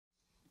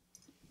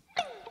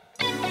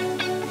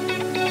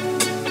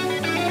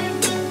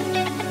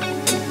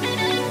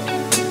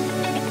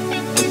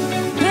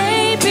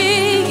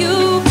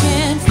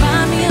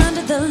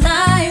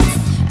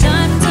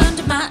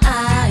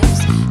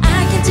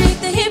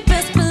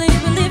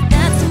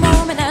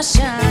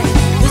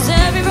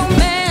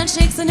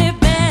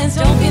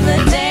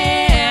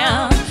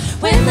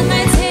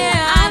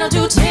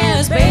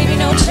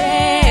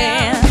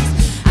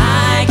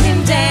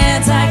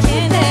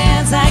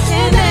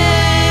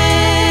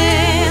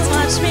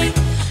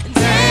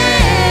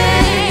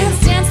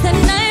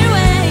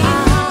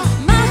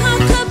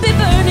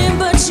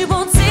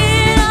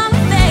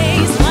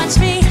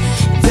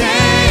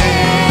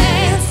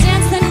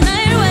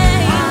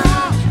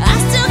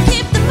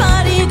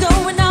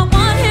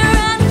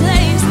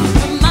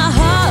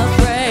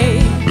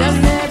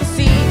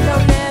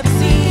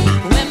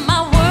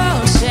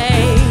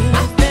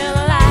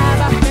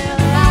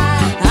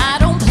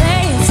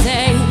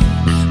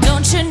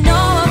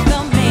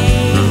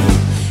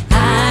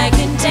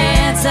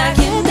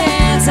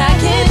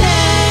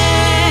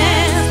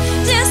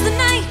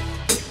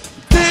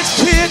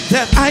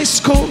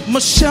cold.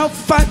 Michelle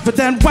fight for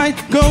that white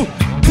gold.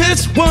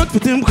 This one for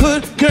them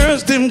good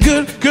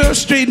girls,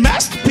 straight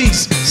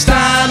masterpiece.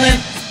 Styling,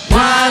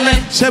 wildin',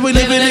 said we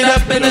living it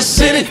up in the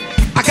city.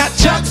 I got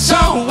Chuck's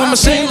on with my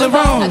Saint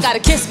Laurent. I gotta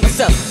kiss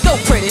myself, so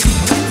pretty.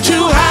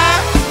 Too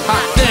high,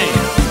 hot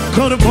damn.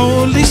 Call the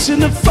police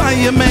and the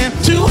fireman.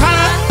 Too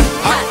high,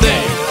 hot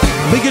damn.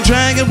 Make a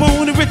dragon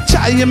wanna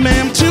retire,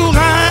 man. Too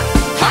high,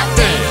 hot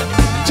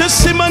damn.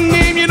 Just say my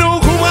name, you know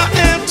who I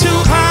am. Too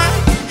high,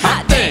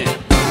 hot damn.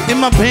 In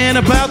my band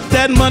about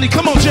that money.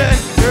 Come on, Jay.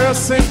 Girl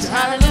sent you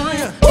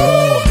hallelujah.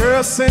 Ooh.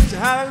 Girl sent you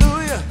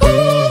hallelujah.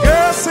 Ooh.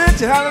 Girl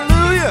sent you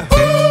hallelujah.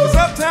 Cause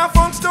Uptown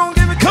folks don't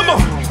give it. Come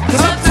on.